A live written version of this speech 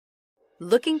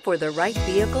Looking for the right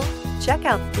vehicle? Check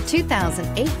out the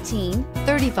 2018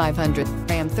 3500.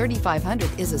 Ram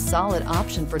 3500 is a solid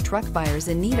option for truck buyers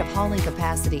in need of hauling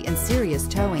capacity and serious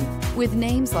towing. With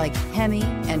names like Hemi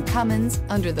and Cummins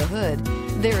under the hood,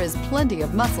 there is plenty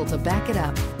of muscle to back it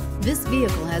up. This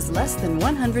vehicle has less than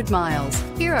 100 miles.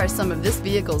 Here are some of this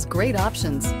vehicle's great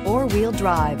options: four-wheel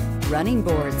drive, running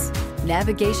boards,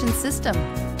 navigation system,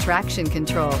 traction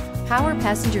control, power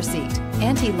passenger seat,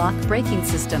 anti-lock braking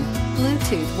system,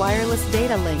 Bluetooth wireless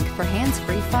data link for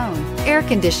hands-free phone, air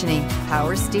conditioning,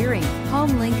 power steering,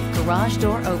 home link garage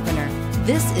door opener.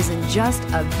 This isn't just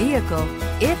a vehicle,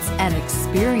 it's an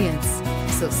experience.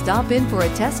 So stop in for a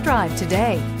test drive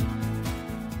today.